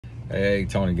Hey,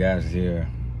 Tony Gas here.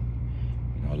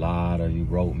 A lot of you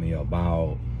wrote me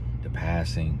about the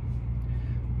passing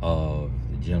of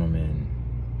the gentleman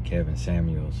Kevin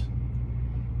Samuels,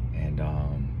 and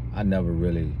I never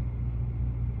really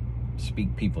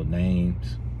speak people's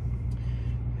names,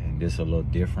 and this is a little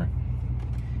different.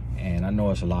 And I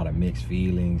know it's a lot of mixed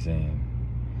feelings, and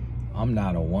I'm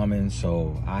not a woman,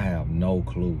 so I have no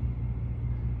clue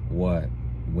what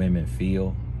women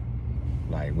feel,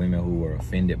 like women who were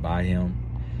offended by him.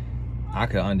 I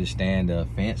could understand the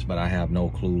offense, but I have no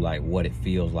clue like what it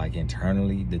feels like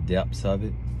internally, the depths of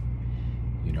it.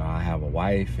 I have a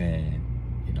wife, and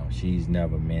she's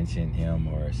never mentioned him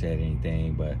or said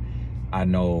anything, but I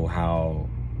know how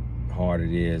hard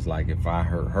it is, like if I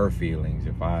hurt her feelings,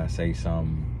 if I say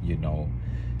something,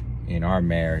 in our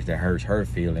marriage that hurts her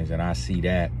feelings, and I see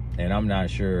that, and I'm not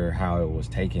sure how it was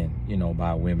taken,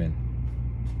 by women.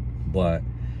 But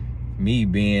me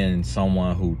being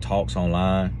someone who talks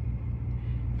online,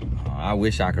 I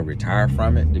wish I could retire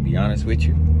from it, to be honest with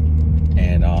you.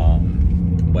 And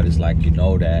but it's like,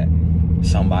 that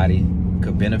somebody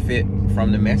could benefit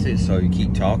from the message, so you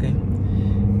keep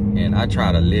talking. And I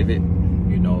try to live it,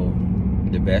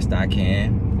 the best I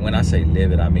can. When I say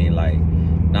live it, I mean like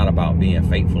not about being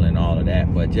faithful and all of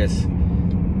that, but just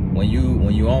when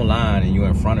you online and you're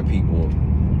in front of people,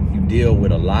 you deal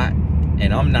with a lot.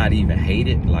 And I'm not even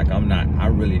hated. Like I'll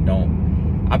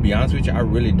be honest with you, I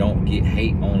really don't get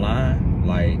hate online.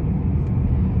 Like,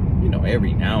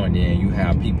 every now and then you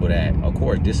have people that, of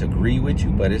course, disagree with you,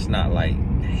 but it's not like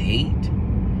hate.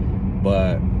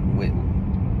 But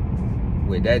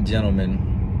with that gentleman,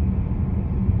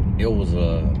 it was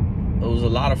a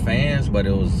lot of fans, but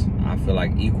it was, I feel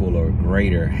like, equal or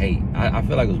greater hate. I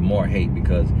feel like it was more hate,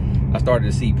 because I started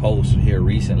to see posts here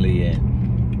recently,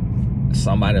 and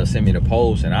somebody will send me the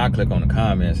post, and I'll click on the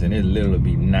comments, and it literally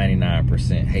be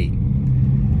 99% hate,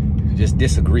 just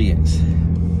disagreements.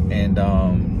 And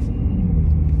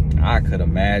I could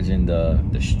imagine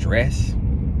the stress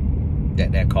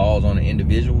that caused on the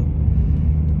individual.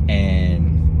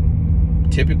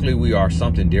 And typically we are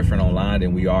something different online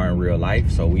than we are in real life,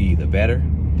 so we either better,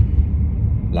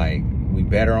 like we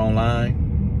better online.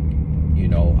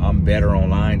 I'm better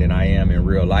online than I am in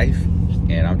real life,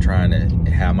 and I'm trying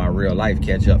to have my real life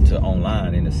catch up to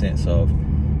online, in the sense of,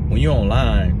 when you're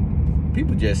online,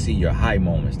 people just see your high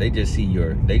moments. They just see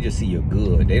your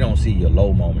good. They don't see your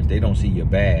low moments. They don't see your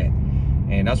bad.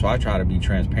 And that's why I try to be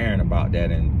transparent about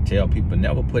that and tell people,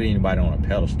 never put anybody on a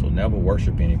pedestal, never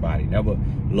worship anybody, never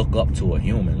look up to a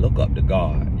human, look up to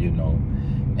God,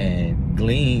 and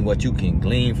glean what you can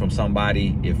glean from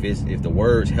somebody. If the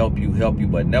words help you,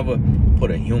 but never put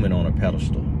a human on a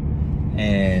pedestal.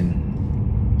 And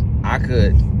I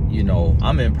could,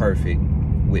 I'm imperfect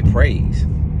with praise.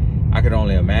 I could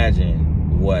only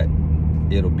imagine what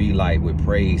it'll be like with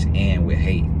praise and with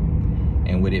hate,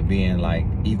 and with it being like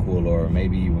equal or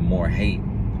maybe even more hate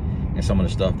and some of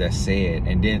the stuff that's said.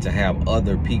 And then to have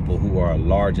other people who are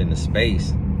large in the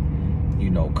space,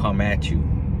 come at you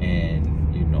and,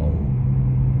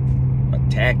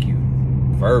 attack you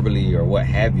verbally or what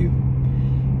have you.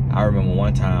 I remember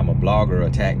one time a blogger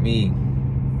attacked me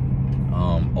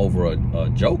over a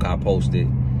joke I posted,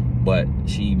 but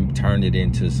she turned it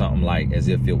into something like as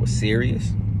if it was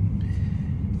serious.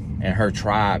 And her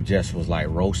tribe just was like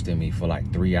roasting me for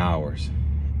like 3 hours.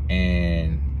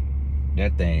 And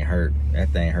that thing hurt.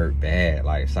 That thing hurt bad.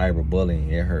 Like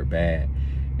cyberbullying, it hurt bad.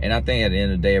 And I think at the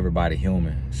end of the day, everybody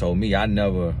human. So me, I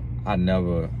never,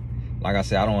 like I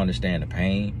said, I don't understand the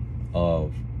pain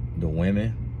of the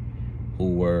women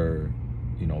who were,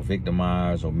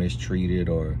 victimized or mistreated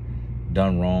or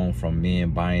done wrong from men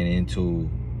buying into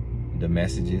the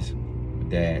messages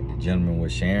that the gentleman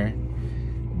was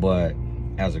sharing. But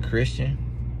as a Christian,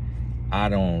 I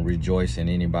don't rejoice in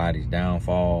anybody's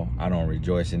downfall. I don't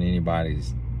rejoice in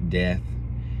anybody's death.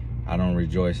 I don't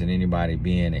rejoice in anybody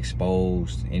being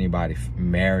exposed, anybody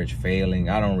marriage failing.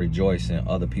 I don't rejoice in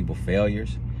other people's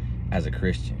failures as a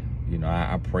Christian.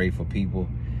 I pray for people,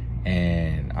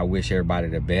 and I wish everybody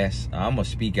the best. I'm gonna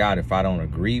speak out if I don't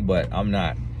agree, but I'm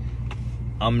not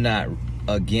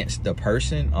against the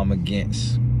person. I'm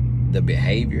against the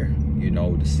behavior,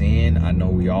 the sin. I know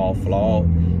we all flawed.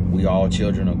 We all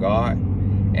children of God.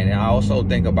 And I also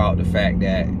think about the fact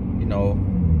that,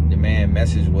 the man's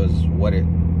message was what it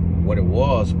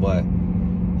was, but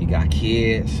he got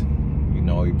kids, he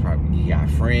got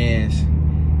friends,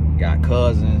 he got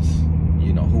cousins,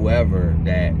 whoever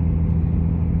that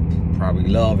probably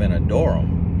love and adore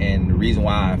him. And the reason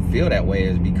why I feel that way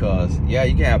is because, yeah,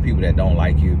 you can have people that don't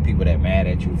like you, people that mad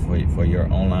at you for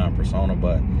your online persona,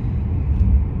 but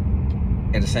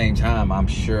at the same time, I'm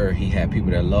sure he had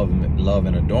people that love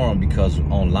and adore him, because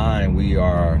online we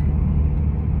are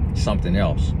something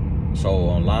else. So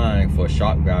online, for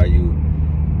shock value,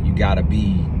 you gotta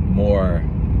be more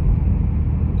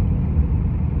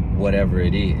whatever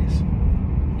it is,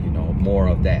 you know, more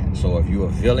of that. So if you're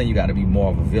a villain, you gotta be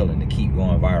more of a villain to keep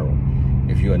going viral.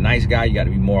 If you're a nice guy, you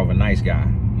gotta be more of a nice guy,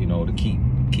 you know, to keep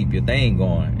your thing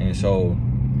going. And so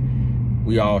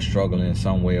we all struggle in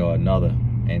some way or another,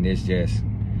 and it's just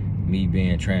me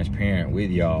being transparent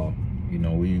with y'all. You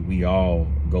know, we all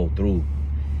go through,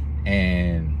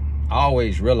 and I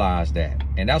always realized that.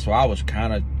 And that's why I was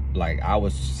kind of like, I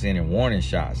was sending warning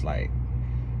shots. Like,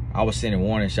 I was sending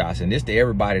warning shots, and this to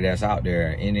everybody that's out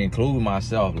there, and include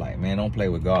myself. Like, man, don't play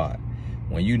with God.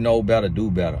 When you know better,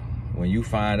 do better. When you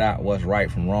find out what's right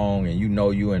from wrong, and you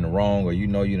know you in the wrong, or you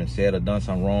know you done said or done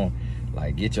something wrong,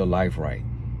 like, get your life right.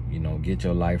 You know, get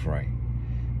your life right.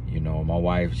 You know, my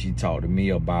wife, she talked to me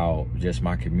about just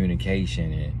my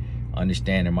communication and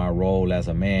understanding my role as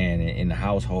a man in the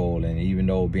household. And even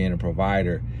though being a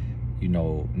provider, you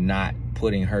know, not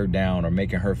putting her down or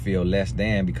making her feel less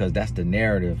than, because that's the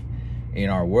narrative in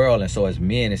our world. And so as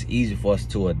men, it's easy for us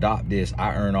to adopt this,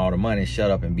 I earn all the money, shut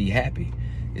up and be happy.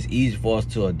 It's easy for us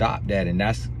to adopt that, and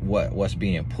that's what's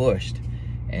being pushed.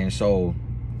 And so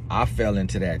I fell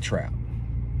into that trap.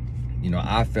 You know,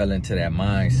 I fell into that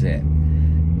mindset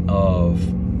of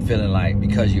feeling like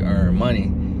because you earn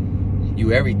money,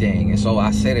 you everything. And so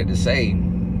I said it to say,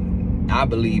 I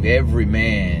believe every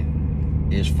man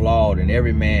is flawed, and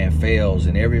every man fails,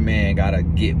 and every man gotta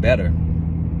get better.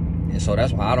 And so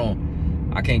that's why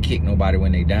I can't kick nobody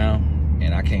when they down,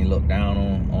 and I can't look down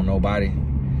on nobody.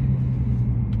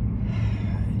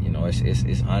 You know,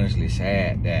 it's honestly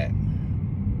sad that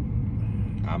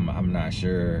I'm not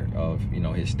sure of, you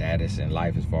know, his status in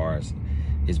life as far as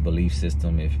his belief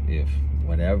system, if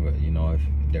whatever, you know, if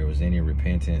there was any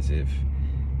repentance, if,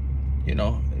 you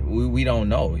know, we don't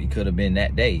know. He could have been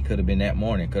that day, could have been that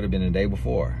morning, could have been the day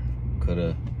before, could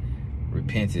have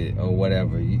repented or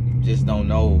whatever. You just don't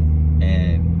know,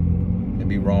 and it'd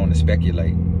be wrong to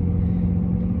speculate.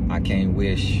 I can't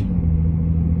wish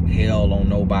hell on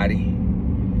nobody,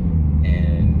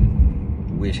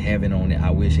 and wish heaven on it. I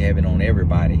wish heaven on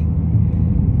everybody,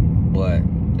 but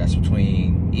that's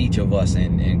between each of us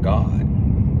and God.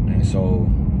 And so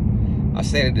I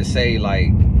said it to say,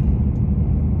 like,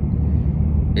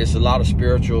 it's a lot of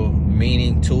spiritual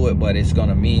meaning to it, but it's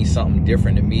gonna mean something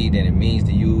different to me than it means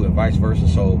to you, and vice versa.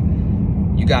 So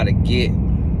you gotta get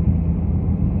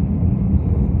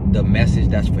the message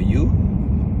that's for you,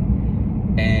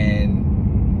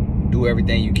 and do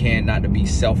everything you can not to be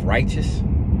self-righteous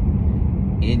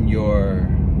in your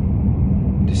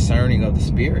discerning of the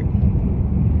spirit.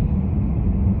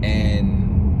 And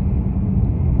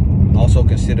also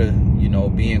consider, you know,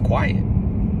 being quiet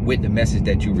with the message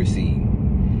that you receive,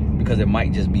 because it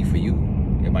might just be for you.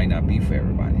 It might not be for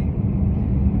everybody.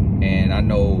 And I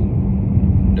know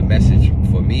the message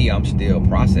for me, I'm still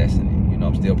processing it. You know,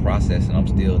 I'm still processing. I'm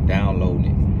still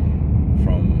downloading it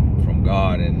from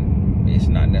God, and it's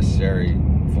not necessary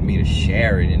for me to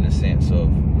share it in the sense of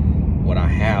what I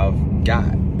have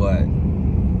got. But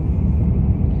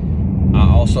I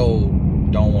also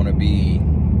don't want to be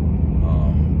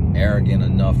arrogant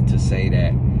enough to say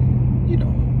that, you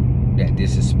know, that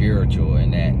this is spiritual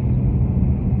and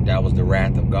that was the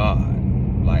wrath of God.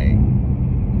 Like,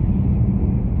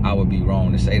 I would be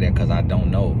wrong to say that, because I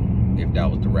don't know if that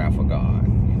was the wrath of God.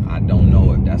 I don't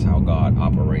know if that's how God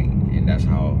operates, and that's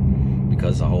how,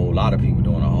 because a whole lot of people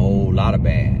doing a whole lot of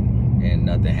bad and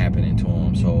nothing happening to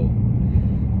them. So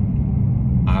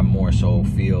I more so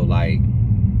feel like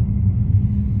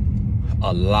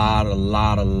a lot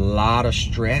of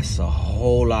stress, a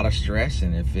whole lot of stress.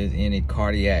 And if it's any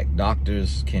cardiac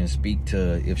doctors can speak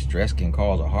to if stress can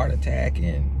cause a heart attack,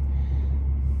 and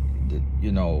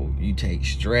you know, you take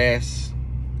stress,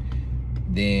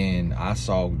 then I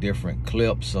saw different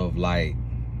clips of, like,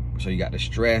 so you got the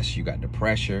stress, you got the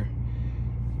pressure.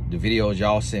 The videos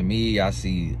y'all sent me, I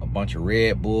see a bunch of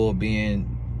Red Bull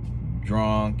being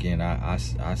drunk, and I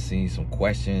seen some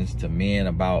questions to men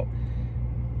about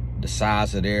the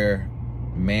size of their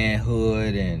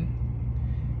manhood, and,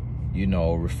 you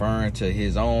know, referring to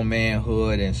his own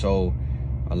manhood. And so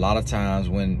a lot of times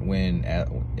when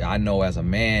I know as a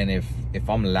man, if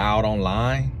I'm loud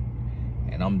online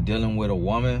and I'm dealing with a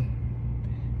woman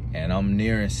and I'm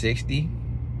nearing 60,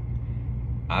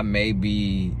 I may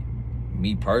be,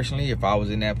 me personally, if I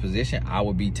was in that position, I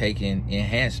would be taking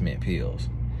enhancement pills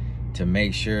to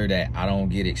make sure that I don't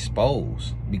get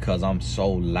exposed, because I'm so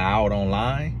loud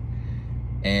online.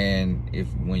 And if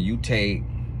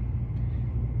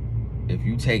if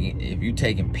you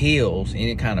taking pills,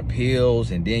 any kind of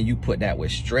pills, and then you put that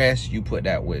with stress, you put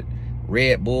that with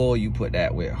Red Bull, you put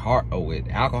that with heart or with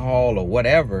alcohol or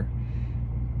whatever,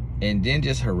 and then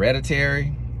just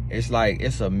hereditary, it's like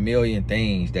it's a million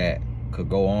things that could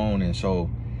go on. And so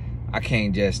I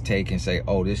can't just take and say,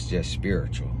 oh, this is just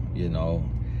spiritual, you know.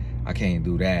 I can't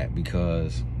do that,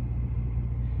 because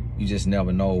you just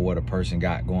never know what a person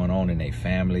got going on in their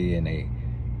family and they,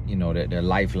 you know, their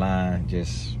lifeline,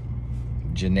 just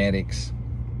genetics.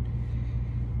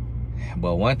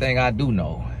 But one thing I do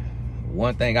know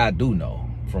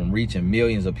from reaching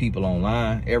millions of people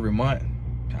online every month,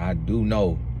 I do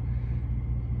know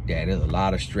that there's a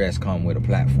lot of stress come with a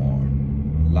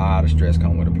platform. A lot of stress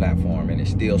come with a platform, and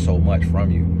it's still so much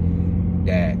from you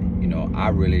that, you know,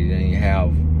 I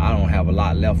don't have a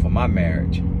lot left for my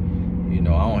marriage. You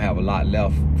know, I don't have a lot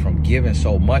left from giving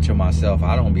so much of myself.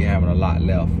 I don't be having a lot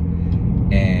left.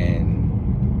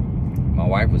 And my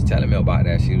wife was telling me about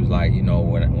that. She was like, you know,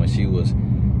 when she was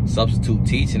substitute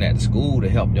teaching at the school to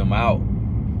help them out,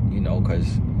 you know,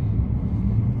 because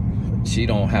she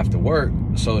don't have to work.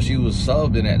 So she was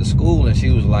subbed in at the school, and she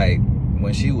was like,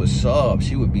 when she was subbed,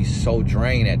 she would be so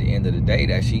drained at the end of the day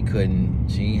that she didn't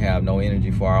have no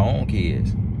energy for her own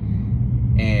kids.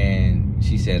 And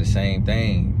she said the same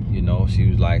thing. You know, she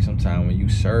was like, sometimes when you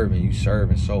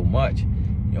serving so much,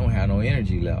 you don't have no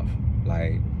energy left.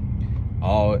 Like,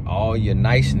 all your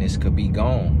niceness could be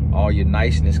gone. All your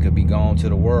niceness could be gone to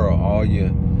the world. All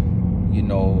your, you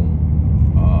know,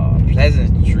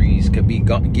 pleasantries could be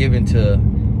given to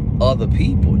other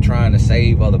people, trying to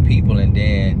save other people, and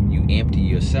then you empty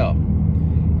yourself.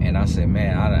 And I said,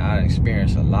 man, I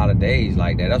experienced a lot of days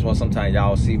like that. That's why sometimes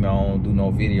y'all see me, I don't do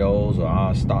no videos, or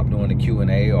I'll stop doing the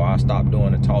Q&A, or I'll stop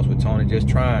doing the Talks with Tony, just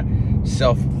trying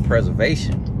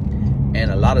self-preservation. And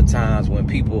a lot of times when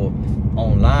people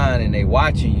online and they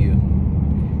watching you,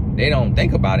 they don't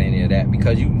think about any of that,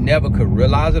 because you never could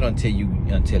realize it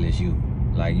until it's you.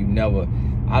 Like, you never,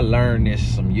 I learned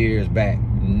this some years back,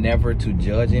 never to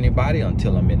judge anybody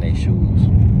until I'm in their shoes.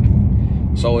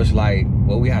 So it's like,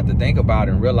 what we have to think about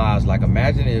and realize, like,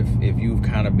 imagine if you've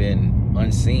kind of been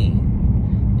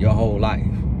unseen your whole life.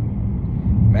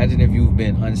 Imagine if you've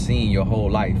been unseen your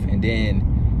whole life, and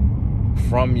then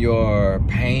from your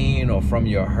pain or from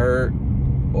your hurt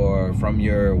or from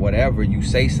your whatever, you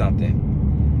say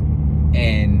something,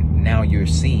 and now you're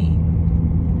seen.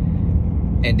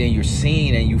 And then you're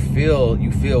seen, and you feel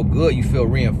good, you feel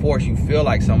reinforced, you feel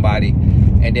like somebody.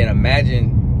 And then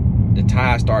imagine the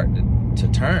tide start to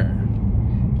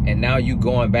turn, and now you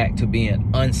going back to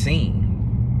being unseen.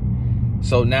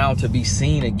 So now, to be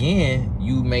seen again,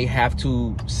 you may have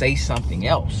to say something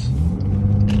else,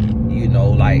 you know,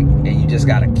 like, and you just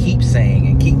gotta keep saying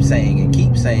and keep saying and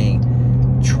keep saying,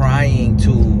 trying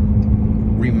to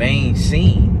remain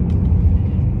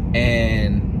seen.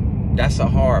 And that's a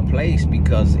hard place,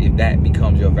 because if that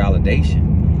becomes your validation.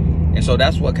 And so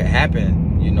that's what could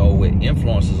happen, you know, with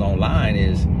influencers online,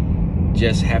 is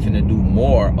just having to do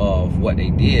more of what they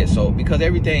did. So because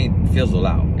everything fizzle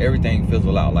out,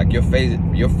 like your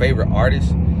favorite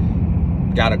artist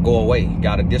gotta go away,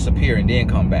 gotta disappear, and then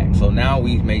come back. So now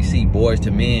we may see Boyz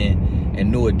II Men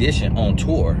and New Edition on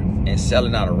tour and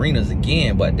selling out arenas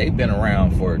again, but they've been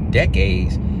around for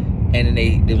decades, and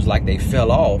then it was like they fell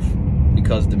off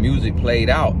because the music played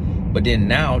out. But then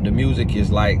now the music is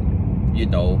like, you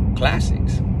know,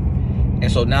 classics,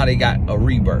 and so now they got a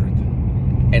rebirth.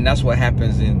 And that's what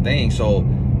happens in things. So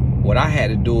what I had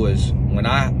to do is, when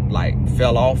I like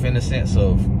fell off, in the sense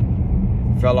of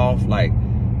like,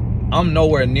 I'm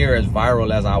nowhere near as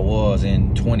viral as I was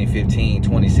in 2015,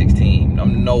 2016.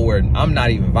 I'm not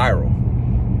even viral.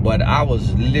 But I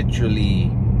was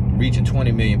literally reaching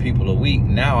 20 million people a week.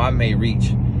 Now I may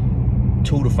reach 2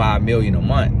 to 5 million a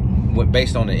month,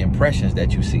 based on the impressions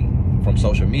that you see from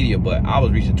social media. But I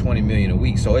was reaching 20 million a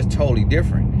week. So it's totally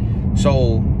different.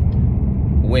 So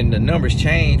when the numbers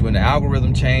change, when the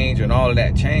algorithm change and all of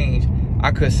that change,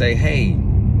 I could say, hey,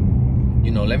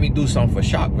 you know, let me do something for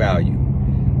shock value.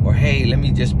 Or, hey, let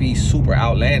me just be super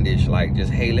outlandish. Like,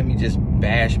 just, hey, let me just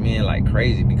bash men like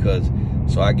crazy, because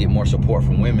so I get more support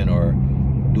from women, or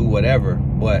do whatever.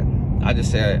 But I just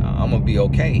said, I'm going to be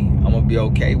okay. I'm going to be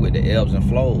okay with the ebbs and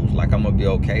flows. Like, I'm going to be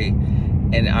okay.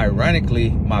 And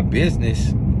ironically, my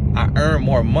business, I earn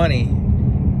more money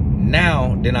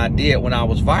now than I did when I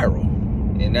was viral.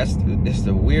 And that's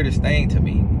the weirdest thing to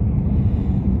me.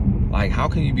 Like, how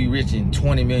can you be reaching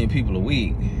 20 million people a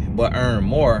week but earn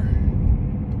more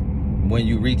when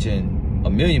you reaching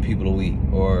 1 million people a week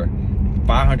or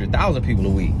 500,000 people a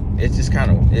week? It's just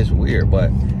kind of, it's weird. But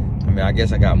I mean, I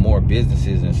guess I got more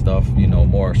businesses and stuff, you know,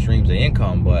 more streams of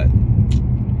income. But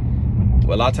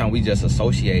a lot of times we just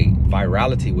associate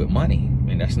virality with money,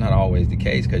 and that's not always the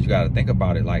case, because you got to think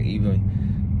about it. Like,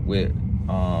 even with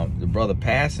the brother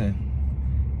passing,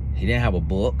 he didn't have a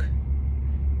book,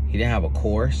 he didn't have a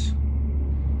course.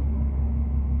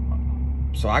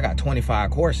 So I got 25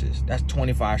 courses. That's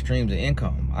 25 streams of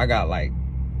income. I got like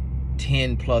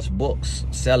 10 plus books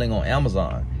selling on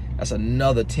Amazon. That's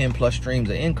another 10 plus streams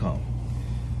of income.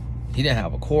 He didn't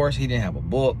have a course, he didn't have a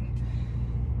book,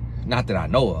 not that I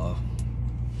know of.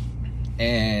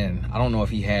 And I don't know if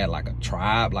he had like a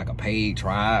tribe, like a paid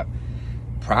tribe,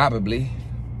 probably.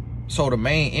 So the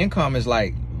main income is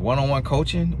like one-on-one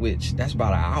coaching, which that's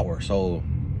about an hour. So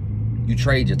you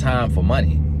trade your time for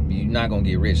money. You're not gonna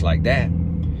get rich like that.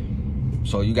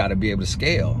 So you got to be able to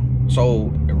scale.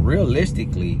 So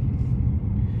realistically,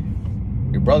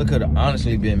 your brother could have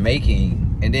honestly been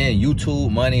making, and then YouTube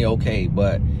money, okay,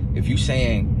 but if you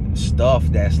saying stuff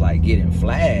that's like getting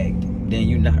flagged, then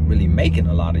you're not really making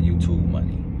a lot of YouTube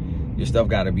money. Your stuff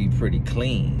got to be pretty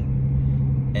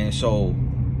clean. And so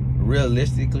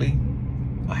realistically,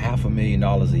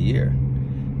 $500,000 a year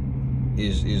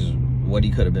is what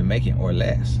he could have been making, or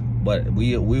less. But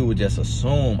we would just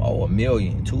assume, oh, $1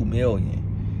 million, $2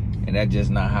 million, and that's just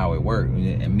not how it works.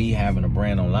 And me having a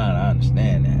brand online, I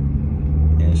understand that.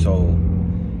 And so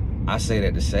I say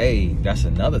that to say that's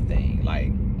another thing. Like,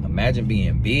 imagine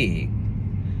being big,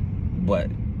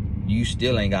 but you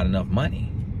still ain't got enough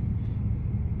money.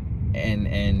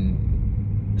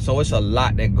 And so it's a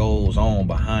lot that goes on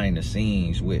behind the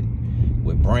scenes with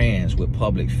brands, with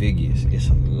public figures. It's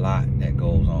a lot that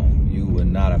goes on. You would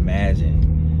not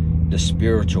imagine the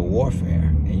spiritual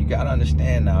warfare. And you got to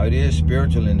understand now, it is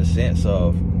spiritual in the sense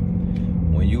of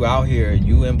when you out here,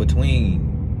 you in between,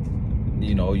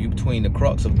 you know, you between the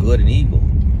crux of good and evil.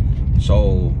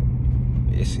 So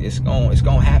it's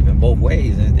gonna happen both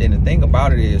ways. And the thing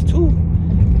about it is too,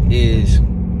 is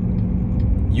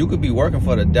you could be working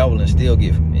for the devil and still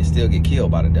get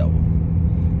killed by the devil.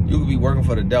 You could be working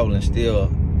for the devil and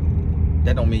still,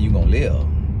 that don't mean you're gonna live.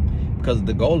 Because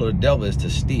the goal of the devil is to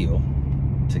steal,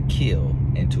 to kill,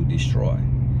 and to destroy.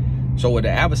 So what the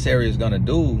adversary is gonna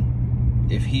do,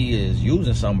 if he is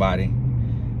using somebody,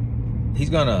 he's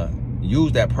gonna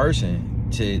use that person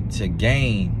to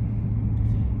gain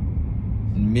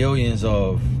millions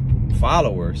of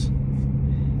followers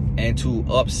and to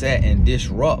upset and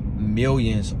disrupt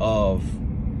millions of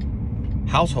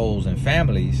households and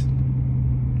families.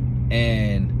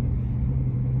 And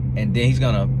then he's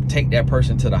gonna take that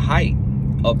person to the height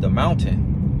of the mountain,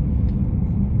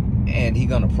 and he's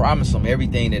gonna promise them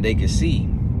everything that they can see.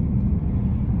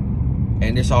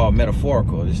 And it's all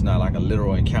metaphorical. It's not like a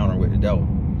literal encounter with the devil.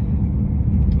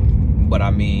 But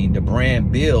I mean, the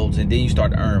brand builds, and then you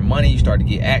start to earn money, you start to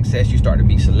get access, you start to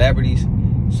be celebrities.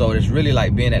 So it's really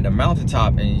like being at the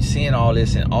mountaintop and you're seeing all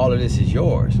this, and all of this is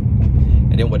yours.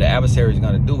 And then what the adversary is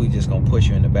gonna do, he's just gonna push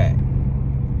you in the back.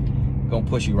 Gonna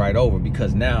push you right over,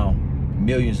 because now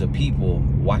millions of people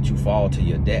watch you fall to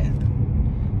your death.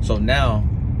 So now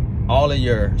all of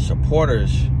your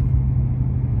supporters,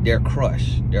 they're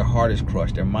crushed. Their heart is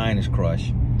crushed, their mind is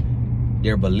crushed,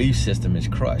 their belief system is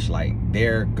crushed. Like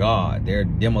their God, their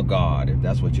demigod, if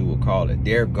that's what you would call it,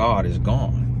 their God is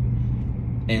gone.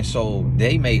 And so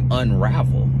they may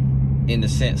unravel in the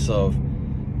sense of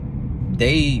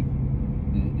their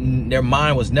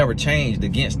mind was never changed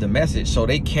against the message. So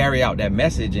they carry out that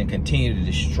message and continue to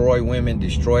destroy women,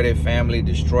 destroy their family,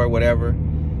 destroy whatever.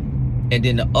 And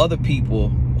then the other people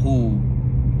who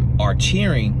are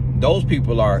cheering, those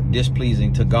people are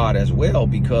displeasing to God as well,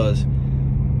 because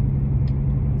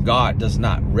God does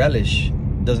not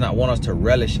want us to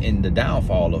relish in the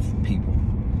downfall of people.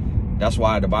 That's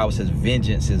why the Bible says,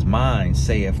 vengeance is mine,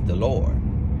 saith the Lord.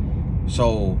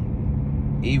 So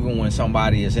even when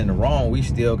somebody is in the wrong, we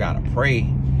still got to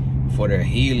pray for their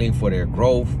healing, for their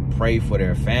growth, pray for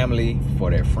their family,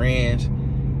 for their friends.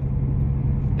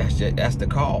 That's the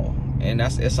call. And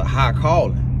it's a high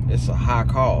calling. It's a high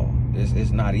call.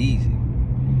 It's not easy.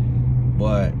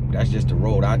 But that's just the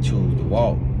road I choose to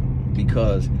walk,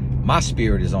 because my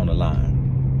spirit is on the line.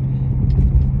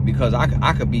 Because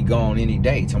I could be gone any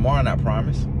day. Tomorrow not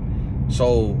promised.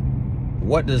 So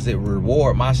what does it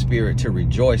reward my spirit to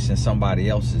rejoice in somebody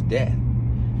else's death,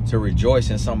 to rejoice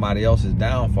in somebody else's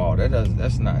downfall? That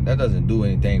doesn't do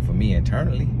anything for me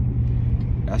internally.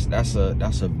 That's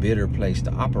a bitter place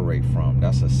to operate from.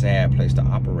 That's a sad place to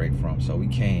operate from. So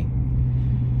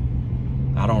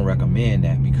I don't recommend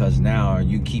that, because now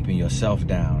you keeping yourself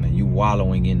down and you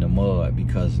wallowing in the mud,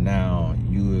 because now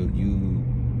you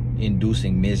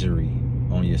inducing misery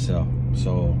on yourself.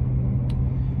 So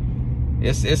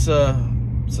it's a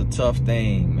tough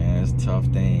thing, man. It's a tough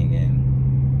thing. And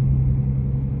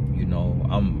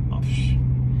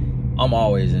I'm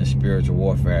always in spiritual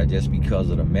warfare just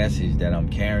because of the message that I'm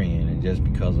carrying and just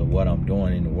because of what I'm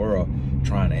doing in the world,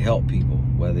 trying to help people,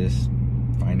 whether it's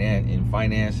in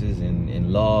finances,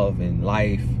 in love, in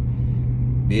life,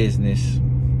 business.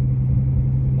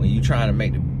 When you're trying to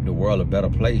make the world a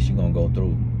better place, you're going to go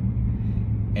through.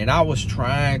 And I was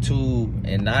trying to,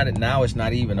 and now it's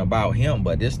not even about him,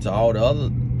 but this to all the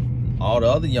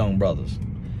other young brothers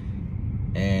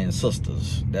and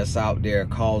sisters that's out there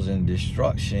causing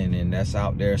destruction, and that's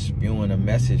out there spewing a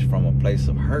message from a place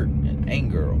of hurt and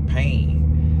anger or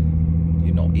pain.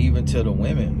 You know, even to the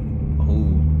women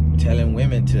who telling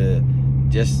women to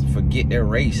just forget their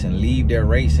race and leave their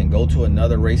race and go to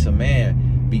another race of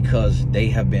man because they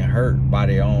have been hurt by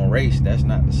their own race. That's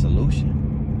not the solution.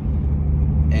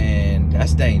 And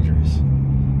that's dangerous.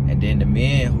 And then the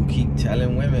men who keep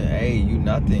telling women, hey, you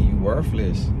nothing, you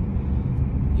worthless.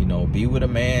 You know, be with a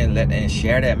man, and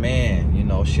share that man. You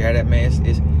know, share that man.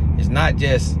 It's not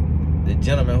just the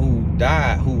gentleman who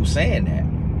died who's saying that.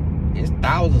 It's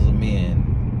thousands of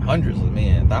men, hundreds of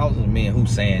men, thousands of men who's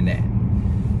saying that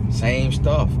same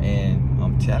stuff. And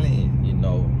I'm telling you, you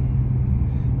know,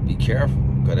 be careful,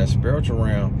 because that spiritual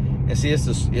realm. And see,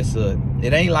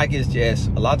 it ain't like it's just,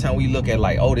 a lot of times we look at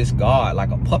like, oh, this God like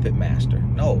a puppet master.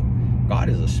 No, God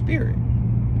is a spirit.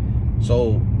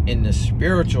 So in the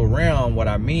spiritual realm, what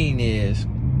I mean is,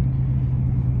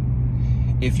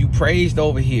 if you praised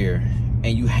over here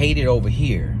and you hated over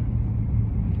here,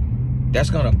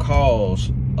 that's gonna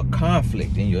cause a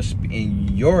conflict in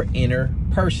your inner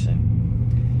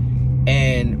person.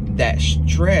 And that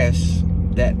stress,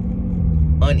 that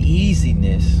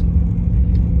uneasiness,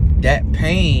 that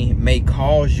pain may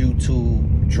cause you to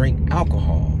drink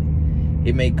alcohol.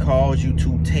 It may cause you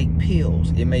to take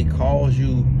pills. It may cause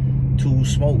you to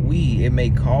smoke weed. It may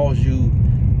cause you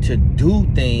to do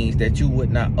things that you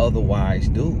would not otherwise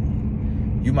do.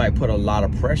 You might put a lot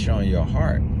of pressure on your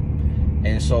heart.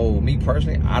 And so, me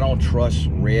personally, I don't trust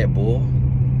Red Bull.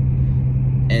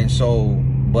 And so,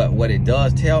 but what it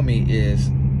does tell me is,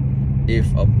 if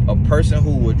a person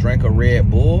who would drink a Red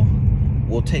Bull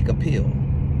will take a pill.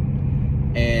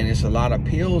 And it's a lot of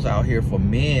pills out here for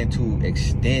men to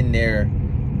extend their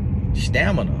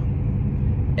stamina.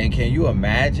 And can you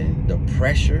imagine the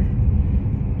pressure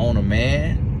on a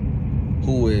man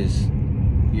who is,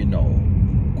 you know,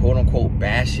 quote unquote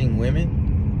bashing women?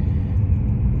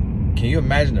 Can you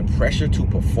imagine the pressure to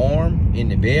perform in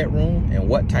the bedroom, and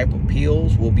what type of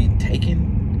pills will be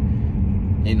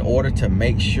taken in order to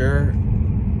make sure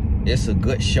it's a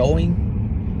good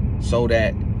showing, so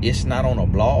that it's not on a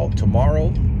blog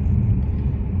tomorrow?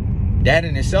 That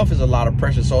in itself is a lot of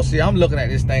pressure. So see, I'm looking at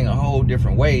this thing a whole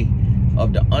different way,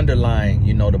 of the underlying,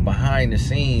 you know, the behind the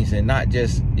scenes, and not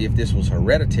just if this was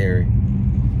hereditary,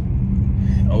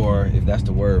 or if that's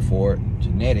the word for it,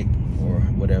 genetic, or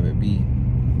whatever it be,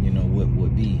 you know, what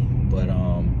would be. But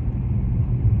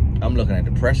I'm looking at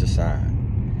the pressure side,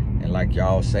 and like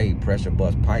y'all say, pressure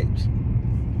bust pipes,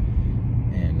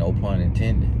 and no pun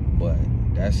intended, but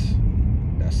that's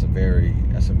a very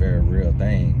real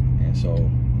thing. And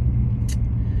so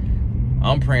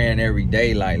I'm praying every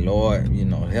day, like, Lord, you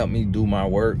know, help me do my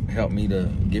work, help me to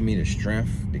give me the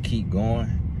strength to keep going,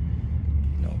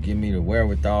 you know, give me the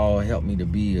wherewithal, help me to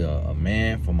be a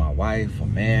man for my wife, a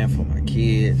man for my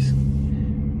kids.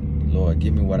 Lord,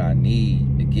 give me what I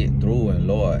need to get through. And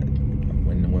Lord,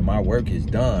 when my work is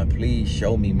done, please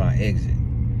show me my exit.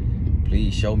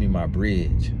 Please show me my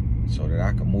bridge, so that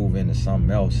I can move into something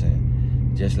else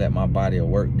and just let my body of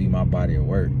work be my body of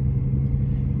work.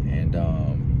 And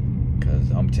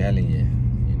because I'm telling you,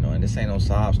 you know, and this ain't no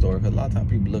sob story, because a lot of times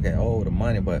people look at, oh, the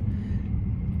money, but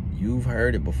you've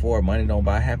heard it before, money don't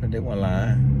buy happiness. They weren't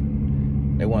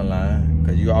lying. They weren't lying,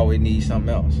 because you always need something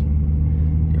else.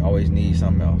 You always need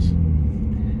something else.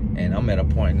 And I'm at a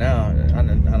point now, I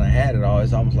done had it all.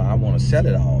 It's almost like I want to sell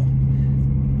it all,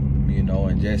 you know,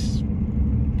 and just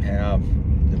have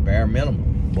the bare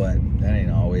minimum. But that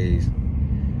ain't always,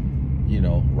 you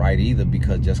know, right either,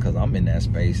 because just because I'm in that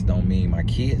space don't mean my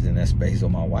kids in that space, or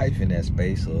my wife in that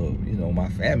space, or, you know, my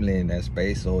family in that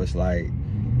space. So it's like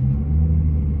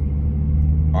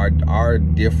our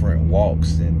different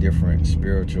walks and different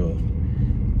spiritual,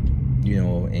 you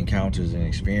know, encounters and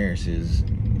experiences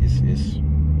is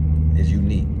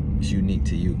unique. It's unique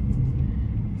to you.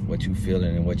 What you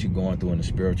feeling and what you going through in the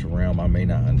spiritual realm, I may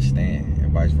not understand,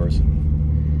 and vice versa.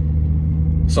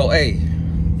 So, hey,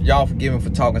 y'all forgive me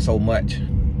for talking so much.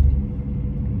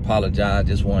 Apologize.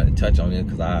 Just wanted to touch on it,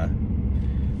 because I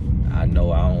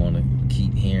know I don't want to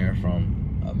keep hearing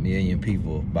from a million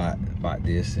people about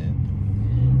this. And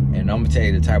I'm gonna tell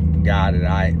you the type of guy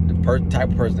that type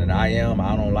of person that I am.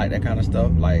 I don't like that kind of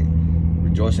stuff. Like,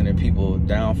 rejoicing in people's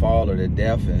downfall or their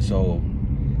death. And so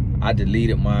I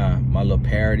deleted my little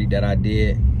parody that I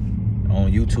did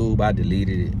on YouTube. I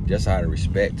deleted it just out of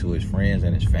respect to his friends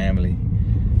and his family.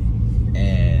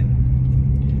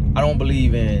 And I don't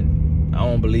believe in,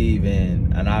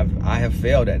 and I have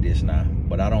failed at this now,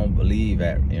 but I don't believe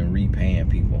in repaying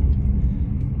people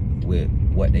with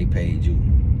what they paid you.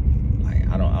 Like,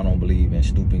 I don't believe in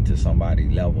stooping to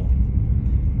somebody's level.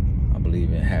 I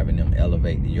believe in having them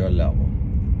elevate to your level.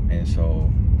 And so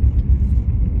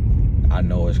I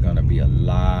know it's gonna be a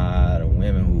lot of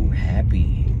women who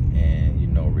happy and, you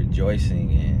know,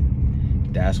 rejoicing,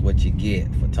 and that's what you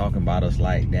get for talking about us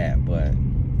like that. But,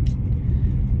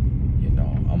 you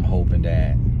know, I'm hoping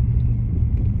that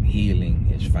healing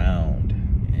is found,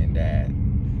 and that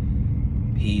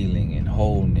healing and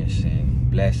wholeness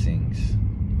and blessings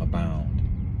abound.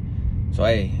 So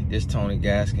hey, this is Tony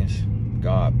Gaskins.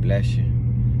 God bless you.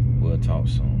 We'll talk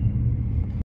soon.